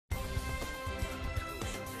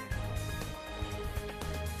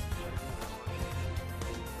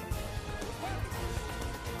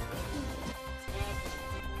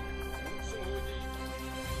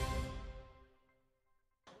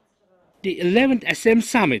The 11th ASEM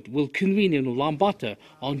Summit will convene in Ulaanbaatar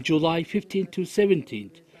on July 15 to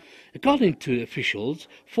 17. According to officials,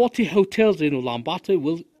 40 hotels in Ulaanbaatar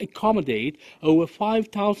will accommodate over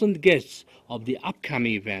 5,000 guests of the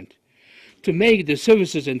upcoming event. To make the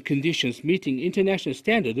services and conditions meeting international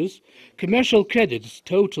standards, commercial credits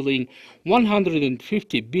totaling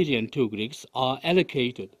 150 billion tugriks are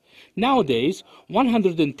allocated. Nowadays,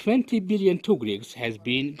 120 billion tugriks has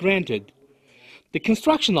been granted. The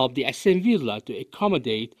construction of the ASEM Villa to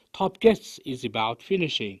accommodate top guests is about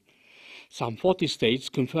finishing. Some 40 states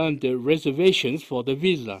confirmed the reservations for the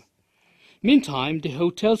villa. Meantime, the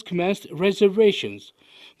hotels commenced reservations.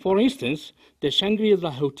 For instance, the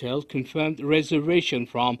Shangri-La Hotel confirmed reservation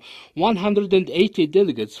from 180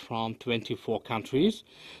 delegates from 24 countries,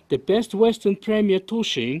 the Best Western Premier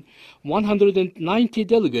Toshing 190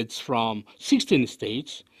 delegates from 16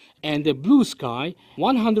 states, and the Blue Sky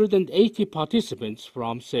 180 participants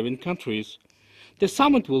from 7 countries. The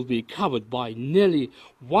summit will be covered by nearly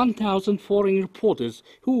 1,000 foreign reporters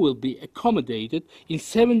who will be accommodated in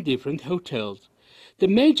 7 different hotels. The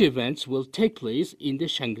major events will take place in the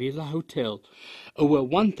Shangri-La Hotel. Over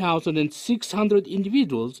 1,600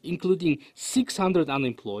 individuals, including 600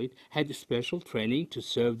 unemployed, had special training to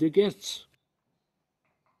serve the guests.